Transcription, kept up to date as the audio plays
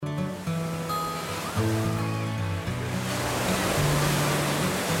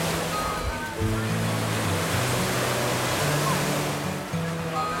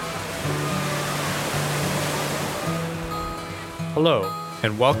Hello,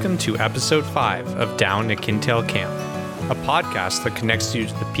 and welcome to episode 5 of Down at Kintail Camp, a podcast that connects you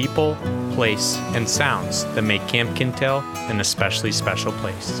to the people, place, and sounds that make Camp Kintail an especially special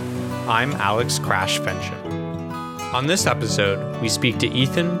place. I'm Alex Crash Fensham. On this episode, we speak to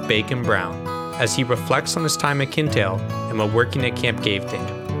Ethan Bacon Brown as he reflects on his time at Kintail and while working at Camp Cave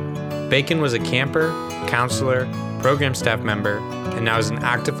Dam. Bacon was a camper, counselor, program staff member, and now is an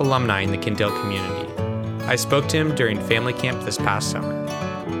active alumni in the Kintail community. I spoke to him during family camp this past summer.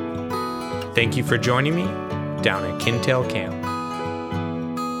 Thank you for joining me down at Kintail Camp.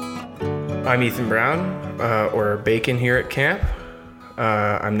 I'm Ethan Brown, or Bacon here at camp.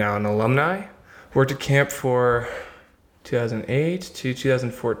 I'm now an alumni. Worked at camp for 2008 to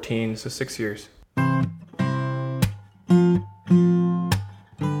 2014, so 6 years.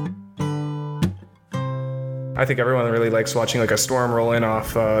 I think everyone really likes watching like a storm roll in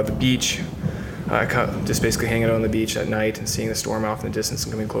off the beach. Just basically hanging out on the beach at night and seeing the storm off in the distance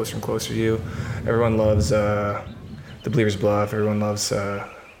and coming closer and closer to you. Everyone loves the Believers Bluff. Everyone loves the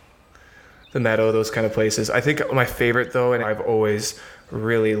Meadow, those kind of places. I think my favorite though, and I've always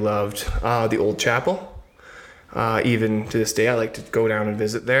really loved the Old Chapel. Even to this day, I like to go down and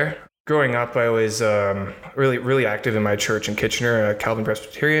visit there. Growing up, I was really active in my church in Kitchener, Calvin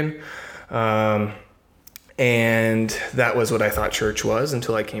Presbyterian. And that was what I thought church was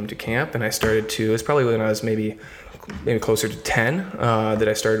until I came to camp, and I started to, it was probably when I was maybe closer to 10, that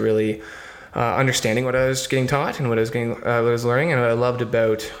I started really understanding what I was getting taught and what I was learning, and what I loved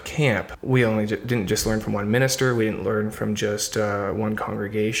about camp. We didn't just learn from one minister, we didn't learn from just one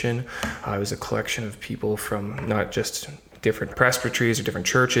congregation. It was a collection of people from not just different presbyteries or different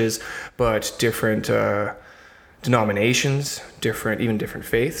churches, but different denominations, even different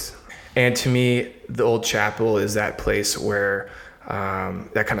faiths. And to me, the Old Chapel is that place where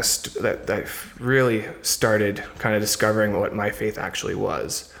that I really started kind of discovering what my faith actually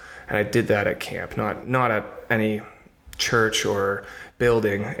was. And I did that at camp, not at any church or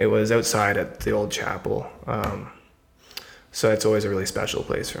building. It was outside at the Old Chapel. So it's always a really special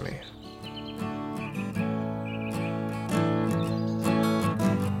place for me.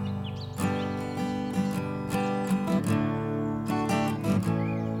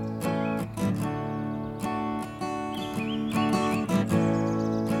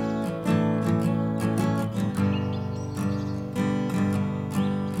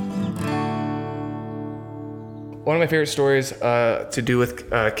 One of my favorite stories to do with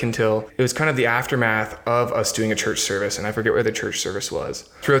Kintail, it was kind of the aftermath of us doing a church service, and I forget where the church service was.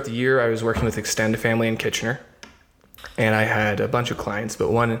 Throughout the year, I was working with Extend Family in Kitchener, and I had a bunch of clients,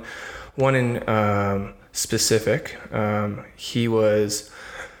 but one in specific, he was,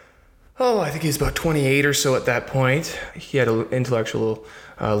 I think he was about 28 or so at that point. He had an intellectual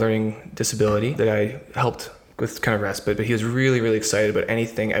learning disability that I helped with kind of respite, but he was really excited about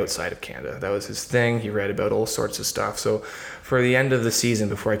anything outside of Canada. That was his thing. He read about all sorts of stuff. So for the end of the season,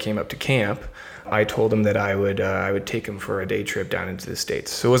 before I came up to camp, I told him that I would take him for a day trip down into the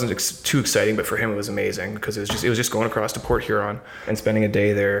States. So it wasn't too exciting, but for him it was amazing because it was just going across to Port Huron and spending a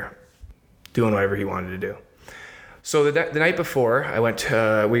day there doing whatever he wanted to do. So the night before, I went,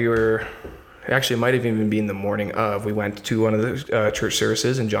 actually it might have even been the morning of, we went to one of the church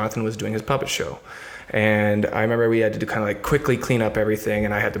services and Jonathan was doing his puppet show. And I remember we had to kind of like quickly clean up everything,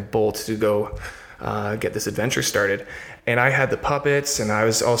 and I had to bolt to go get this adventure started. And I had the puppets, and I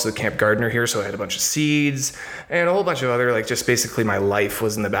was also the camp gardener here, so I had a bunch of seeds and a whole bunch of other, like, just basically my life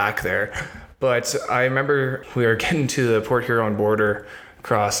was in the back there. But I remember we were getting to the Port Huron border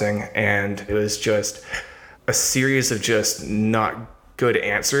crossing, and it was just a series of just not good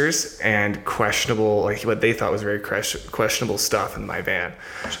answers and questionable, like what they thought was very questionable stuff in my van.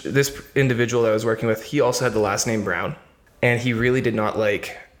 This individual that I was working with, he also had the last name Brown, and he really did not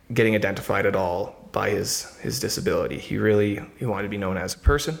like getting identified at all by his disability. He wanted to be known as a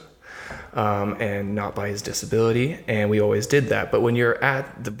person, and not by his disability, and we always did that. But when you're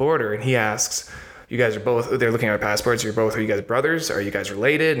at the border and he asks, they're looking at our passports, are you guys brothers? Are you guys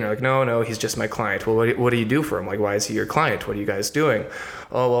related? And they're like, no, he's just my client. Well, what do you do for him? Like, why is he your client? What are you guys doing?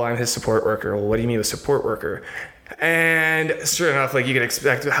 Oh, well, I'm his support worker. Well, what do you mean with support worker? And sure enough, like you can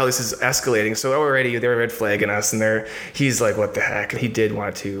expect how this is escalating. So already they're red flagging us, and he's like, what the heck? He did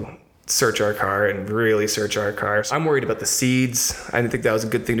want to search our car and really search our car. So I'm worried about the seeds. I didn't think that was a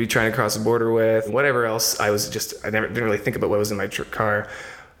good thing to be trying to cross the border with. Whatever else, I didn't really think about what was in my car.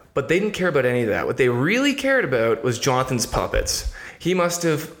 But they didn't care about any of that. What they really cared about was Jonathan's puppets. He must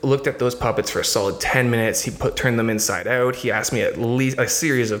have looked at those puppets for a solid 10 minutes. He turned them inside out. He asked me at least a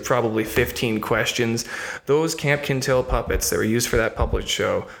series of probably 15 questions. Those Camp Kintail puppets that were used for that puppet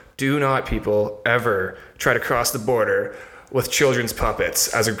show, do not, people, ever try to cross the border with children's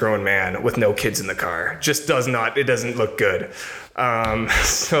puppets as a grown man with no kids in the car. It doesn't look good.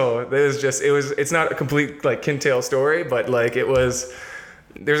 So it's not a complete like Kintail story, but like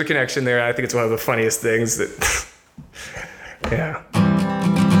there's a connection there. I think it's one of the funniest things that, yeah.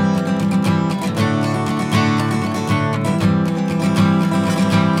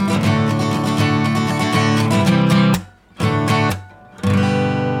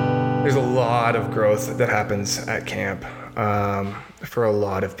 There's a lot of growth that happens at camp. For a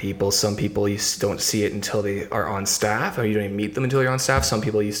lot of people, some people you don't see it until they are on staff, or you don't even meet them until you're on staff. Some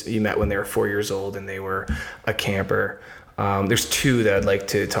people you met when they were 4 years old and they were a camper. There's two that I'd like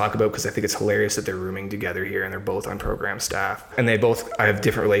to talk about because I think it's hilarious that they're rooming together here and they're both on program staff. And I have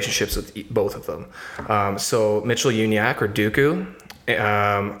different relationships with both of them. So Mitchell Uniac, or Dooku,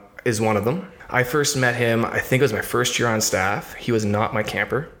 is one of them. I first met him, I think it was my first year on staff. He was not my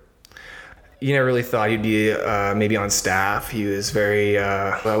camper. You never really thought he'd be maybe on staff. He was very,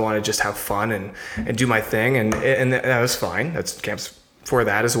 I want to just have fun and do my thing. And that was fine. That's camp's for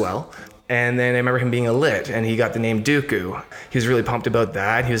that as well. And then I remember him being a lit, and he got the name Dooku. He was really pumped about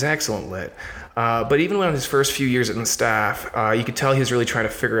that. He was an excellent lit. But even when his first few years on staff, you could tell he was really trying to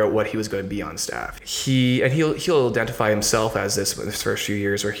figure out what he was going to be on staff. He'll identify himself as this in his first few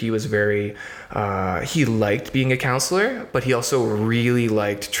years, where he was very, he liked being a counselor, but he also really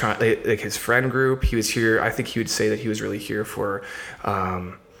liked his friend group. He was here. I think he would say that he was really here for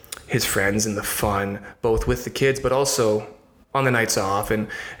his friends and the fun, both with the kids, but also on the nights off and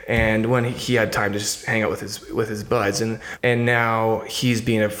when he had time to just hang out with his buds. And now he's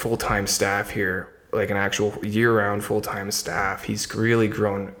being a full-time staff here, like an actual year-round full-time staff. He's really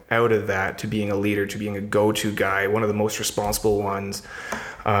grown out of that to being a leader, to being a go-to guy, one of the most responsible ones.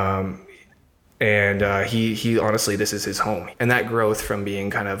 He honestly, this is his home. And that growth from being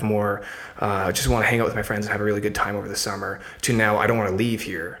kind of more just want to hang out with my friends and have a really good time over the summer, to now I don't want to leave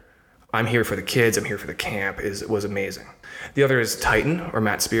here. I'm here for the kids, I'm here for the camp, was amazing. The other is Titan, or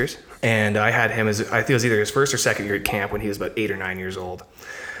Matt Spears. And I had him I think it was either his first or second year at camp when he was about 8 or 9 years old.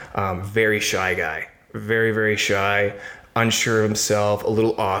 Very shy guy, very, very shy, unsure of himself, a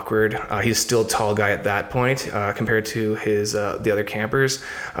little awkward. He's still a tall guy at that point compared to his the other campers.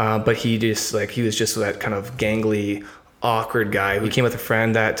 But he was just that kind of gangly, awkward guy who came with a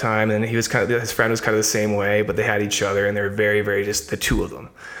friend that time, and his friend was kind of the same way, but they had each other, and they were very, very just the two of them.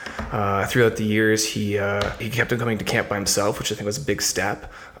 Throughout the years, he kept on coming to camp by himself, which I think was a big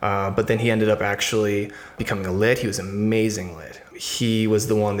step. But then he ended up actually becoming a lit. He was an amazing lit. He was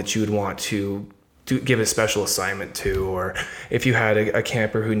the one that you would want to give a special assignment to, or if you had a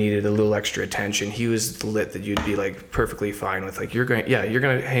camper who needed a little extra attention, he was the lit that you'd be like perfectly fine with. Like, you're going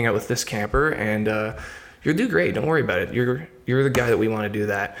to hang out with this camper, and you'll do great. Don't worry about it. You're the guy that we want to do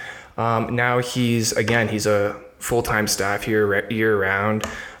that. Now he's a full-time staff here year round.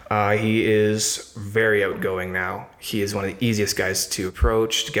 He is very outgoing now. He is one of the easiest guys to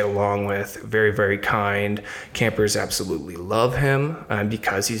approach, to get along with, very, very kind. Campers absolutely love him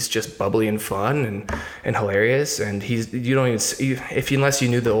because he's just bubbly and fun and hilarious. And unless you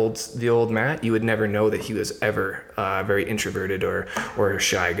knew the old Matt, you would never know that he was ever very introverted or a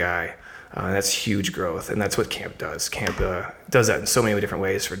shy guy. That's huge growth, and that's what camp does. Camp does that in so many different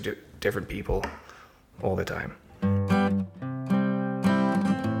ways for different people all the time.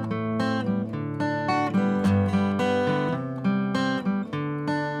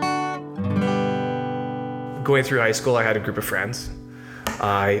 Going through high school, I had a group of friends.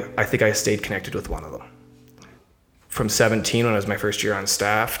 I think I stayed connected with one of them. From 17, when it was my first year on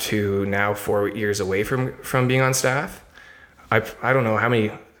staff, to now 4 years away from being on staff, I don't know how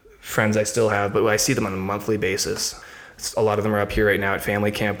many friends I still have, but I see them on a monthly basis. A lot of them are up here right now at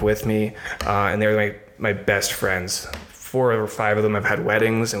family camp with me, and they're my best friends. 4 or 5 of them have had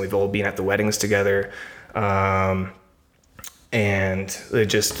weddings, and we've all been at the weddings together. And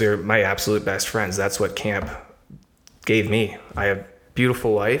they're my absolute best friends. That's what camp gave me. I have a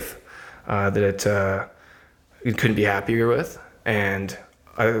beautiful wife that you couldn't be happier with, and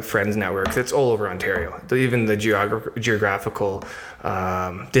a friends network that's all over Ontario. Even the geographical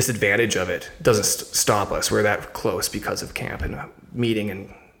disadvantage of it doesn't stop us. We're that close because of camp and meeting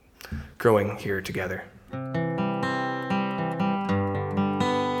and growing here together.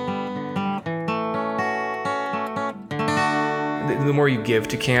 The more you give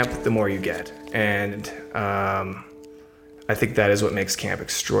to camp, the more you get. And I think that is what makes camp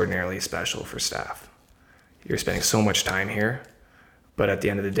extraordinarily special for staff. You're spending so much time here, but at the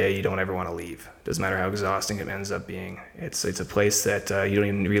end of the day, you don't ever want to leave. Doesn't matter how exhausting it ends up being. It's a place that you don't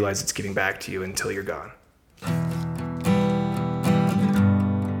even realize it's giving back to you until you're gone.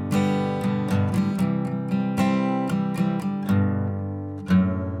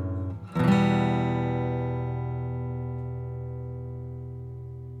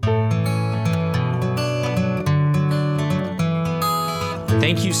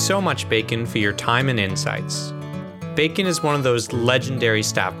 Thank you so much, Bacon, for your time and insights. Bacon is one of those legendary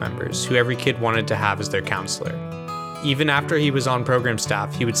staff members who every kid wanted to have as their counselor. Even after he was on program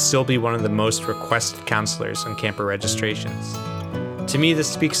staff, he would still be one of the most requested counselors on camper registrations. To me, this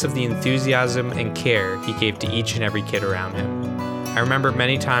speaks of the enthusiasm and care he gave to each and every kid around him. I remember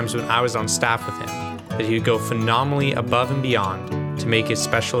many times when I was on staff with him that he would go phenomenally above and beyond to make a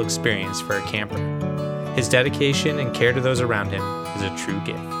special experience for a camper. His dedication and care to those around him is a true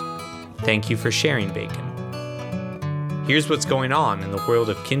gift. Thank you for sharing, Bacon. Here's what's going on in the world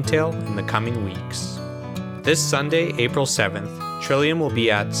of Kintail in the coming weeks. This Sunday, April 7th, Trillium will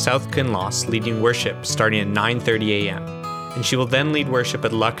be at South Kinloss leading worship starting at 9:30 a.m., and she will then lead worship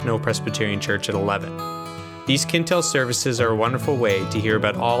at Lucknow Presbyterian Church at 11. These Kintail services are a wonderful way to hear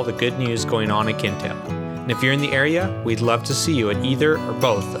about all the good news going on at Kintail, and if you're in the area, we'd love to see you at either or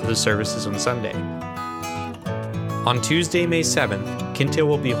both of the services on Sunday. On Tuesday, May 7th, Kintail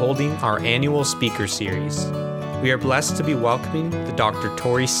will be holding our annual speaker series. We are blessed to be welcoming the Dr.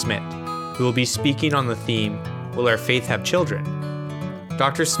 Tori Smith, who will be speaking on the theme, Will Our Faith Have Children?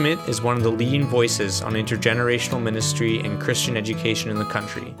 Dr. Smith is one of the leading voices on intergenerational ministry and Christian education in the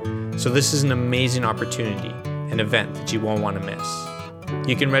country, so this is an amazing opportunity, an event that you won't want to miss.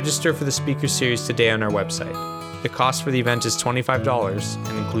 You can register for the speaker series today on our website. The cost for the event is $25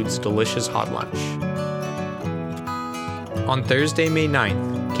 and includes a delicious hot lunch. On Thursday, May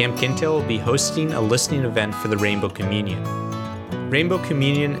 9th, Camp Kintail will be hosting a listening event for the Rainbow Communion. Rainbow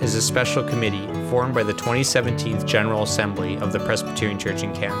Communion is a special committee formed by the 2017 General Assembly of the Presbyterian Church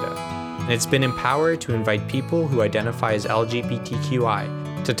in Canada, and it's been empowered to invite people who identify as LGBTQI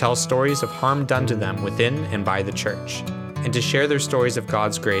to tell stories of harm done to them within and by the church, and to share their stories of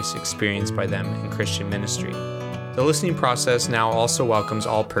God's grace experienced by them in Christian ministry. The listening process now also welcomes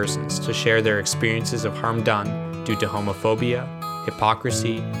all persons to share their experiences of harm done due to homophobia,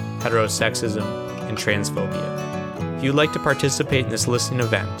 hypocrisy, heterosexism, and transphobia. If you'd like to participate in this listening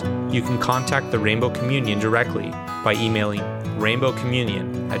event, you can contact the Rainbow Communion directly by emailing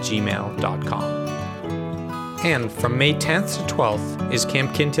rainbowcommunion@gmail.com. And from May 10th to 12th is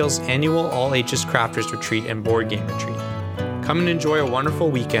Camp Kintail's annual All Ages Crafters Retreat and Board Game Retreat. Come and enjoy a wonderful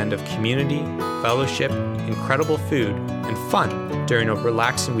weekend of community, fellowship, incredible food, and fun during a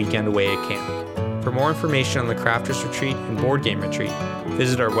relaxing weekend away at camp. For more information on the Crafters Retreat and Board Game Retreat,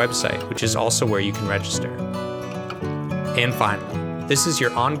 visit our website, which is also where you can register. And finally, this is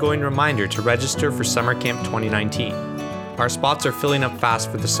your ongoing reminder to register for Summer Camp 2019. Our spots are filling up fast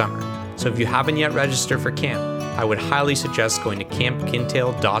for the summer, so if you haven't yet registered for camp, I would highly suggest going to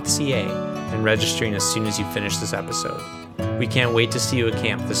campkintail.ca and registering as soon as you finish this episode. We can't wait to see you at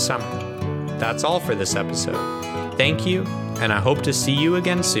camp this summer. That's all for this episode. Thank you, and I hope to see you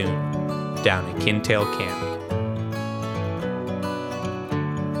again soon down at Kintail Camp.